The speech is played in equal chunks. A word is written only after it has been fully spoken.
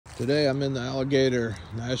Today I'm in the Alligator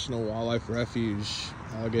National Wildlife Refuge,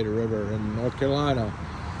 Alligator River in North Carolina,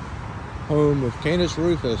 home of Canis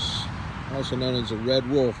rufus, also known as the red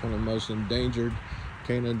wolf, one of the most endangered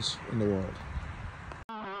canines in the world.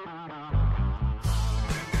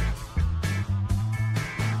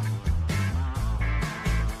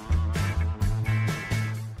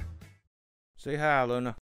 Say hi,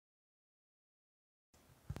 Luna.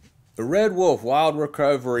 The Red Wolf Wild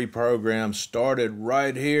Recovery Program started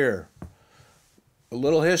right here. A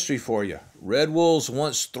little history for you. Red wolves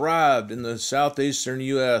once thrived in the southeastern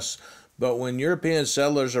U.S., but when European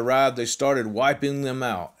settlers arrived, they started wiping them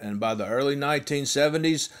out, and by the early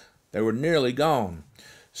 1970s, they were nearly gone.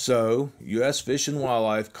 So, U.S. Fish and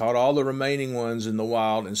Wildlife caught all the remaining ones in the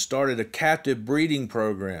wild and started a captive breeding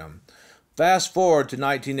program. Fast forward to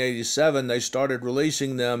 1987, they started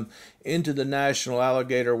releasing them into the National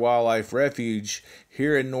Alligator Wildlife Refuge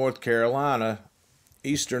here in North Carolina,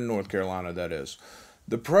 eastern North Carolina, that is.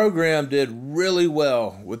 The program did really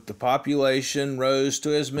well, with the population rose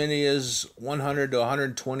to as many as 100 to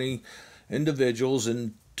 120 individuals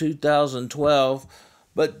in 2012,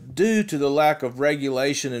 but due to the lack of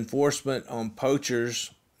regulation enforcement on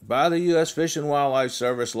poachers by the U.S. Fish and Wildlife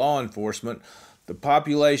Service law enforcement, the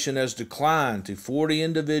population has declined to 40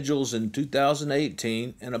 individuals in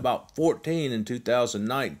 2018 and about 14 in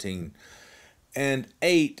 2019, and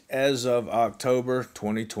 8 as of October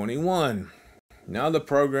 2021. Now the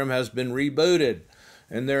program has been rebooted,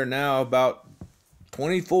 and there are now about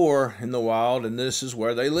 24 in the wild, and this is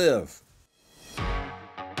where they live.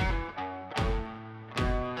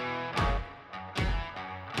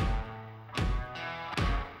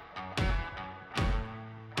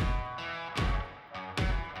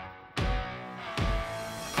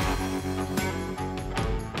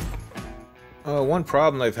 One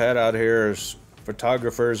problem they've had out here is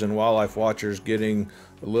photographers and wildlife watchers getting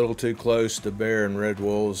a little too close to bear and red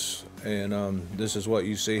wolves, and this is what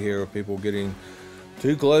you see here, people getting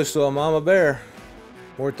too close to a mama bear.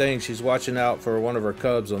 Poor thing, she's watching out for one of her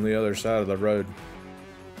cubs on the other side of the road.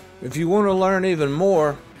 If you want to learn even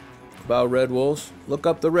more about red wolves, look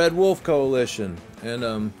up the Red Wolf Coalition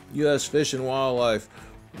and U.S. Fish and Wildlife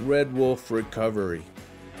Red Wolf Recovery.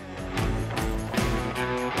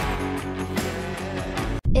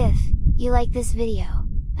 If you like this video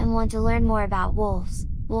and want to learn more about wolves,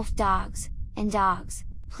 wolf dogs, and dogs,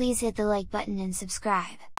 please hit the like button and subscribe.